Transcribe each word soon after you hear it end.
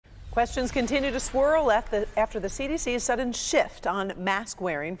Questions continue to swirl after the CDC's sudden shift on mask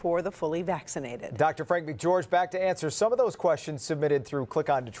wearing for the fully vaccinated. Dr. Frank McGeorge back to answer some of those questions submitted through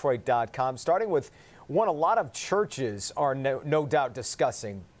clickondetroit.com, starting with one a lot of churches are no doubt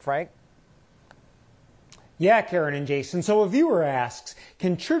discussing. Frank? Yeah, Karen and Jason. So a viewer asks,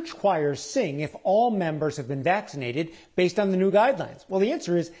 can church choirs sing if all members have been vaccinated based on the new guidelines? Well, the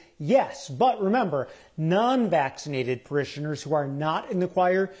answer is yes. But remember, non-vaccinated parishioners who are not in the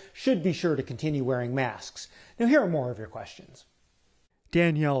choir should be sure to continue wearing masks. Now, here are more of your questions.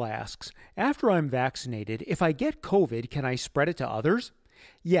 Danielle asks, after I'm vaccinated, if I get COVID, can I spread it to others?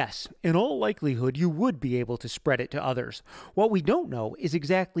 Yes, in all likelihood, you would be able to spread it to others. What we don't know is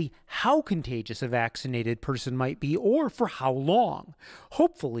exactly how contagious a vaccinated person might be or for how long.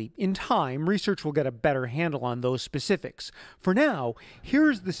 Hopefully, in time, research will get a better handle on those specifics. For now,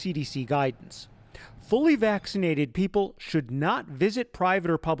 here's the CDC guidance. Fully vaccinated people should not visit private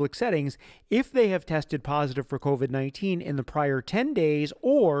or public settings if they have tested positive for COVID-19 in the prior 10 days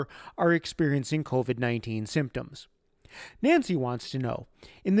or are experiencing COVID-19 symptoms. Nancy wants to know,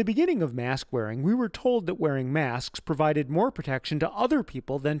 in the beginning of mask wearing, we were told that wearing masks provided more protection to other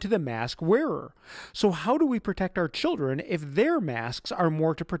people than to the mask wearer. So how do we protect our children if their masks are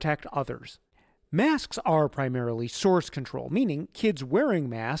more to protect others? Masks are primarily source control, meaning kids wearing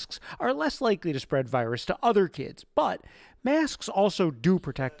masks are less likely to spread virus to other kids, but masks also do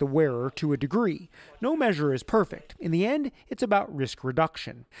protect the wearer to a degree. No measure is perfect. In the end, it's about risk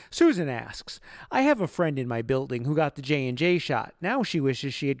reduction. Susan asks, I have a friend in my building who got the J&J shot. Now she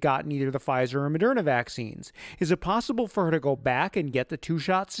wishes she had gotten either the Pfizer or Moderna vaccines. Is it possible for her to go back and get the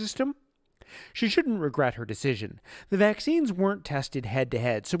two-shot system? She shouldn't regret her decision. The vaccines weren't tested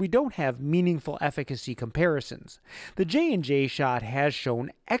head-to-head, so we don't have meaningful efficacy comparisons. The J&J shot has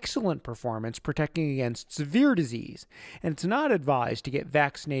shown excellent performance protecting against severe disease, and it's not advised to get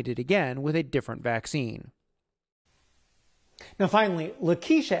vaccinated again with a different vaccine. Now finally,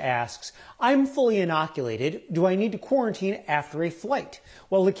 Lakeisha asks, I'm fully inoculated. Do I need to quarantine after a flight?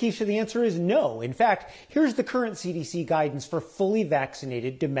 Well, Lakeisha, the answer is no. In fact, here's the current CDC guidance for fully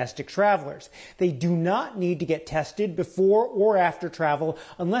vaccinated domestic travelers. They do not need to get tested before or after travel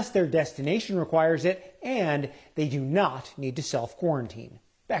unless their destination requires it, and they do not need to self-quarantine.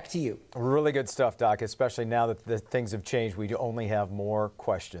 Back to you. Really good stuff, Doc, especially now that things have changed. We only have more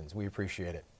questions. We appreciate it.